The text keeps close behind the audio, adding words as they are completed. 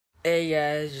Hey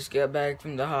guys, just got back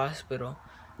from the hospital.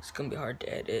 It's gonna be hard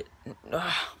to edit.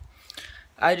 Ugh.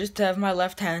 I just have my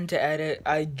left hand to edit.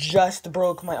 I just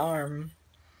broke my arm.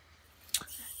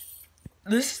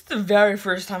 This is the very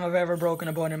first time I've ever broken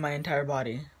a bone in my entire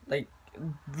body. Like,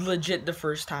 legit the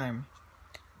first time.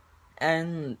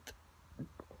 And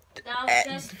that was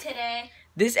just today.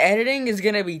 This editing is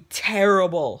gonna be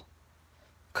terrible.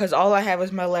 Cause all I have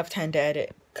is my left hand to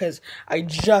edit. Cause I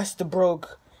just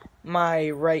broke my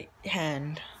right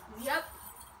hand. Yep.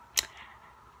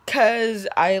 Cause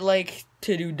I like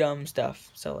to do dumb stuff.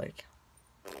 So like,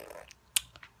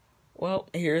 well,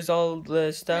 here's all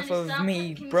the stuff of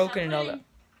me broken and all that.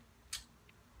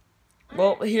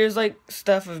 Well, here's like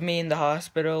stuff of me in the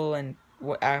hospital and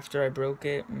after I broke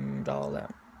it and all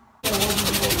that. Put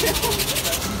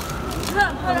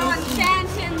on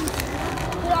Shantions.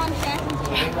 Put on Shantions.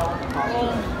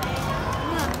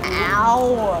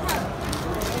 Ow!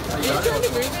 Did you try to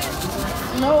move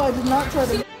it? No, I did not try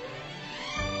to.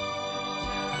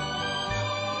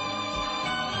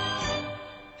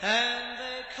 And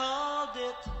they called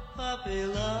it puppy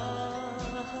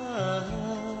love.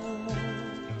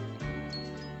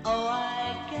 Oh,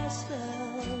 I guess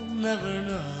they'll never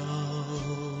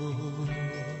know.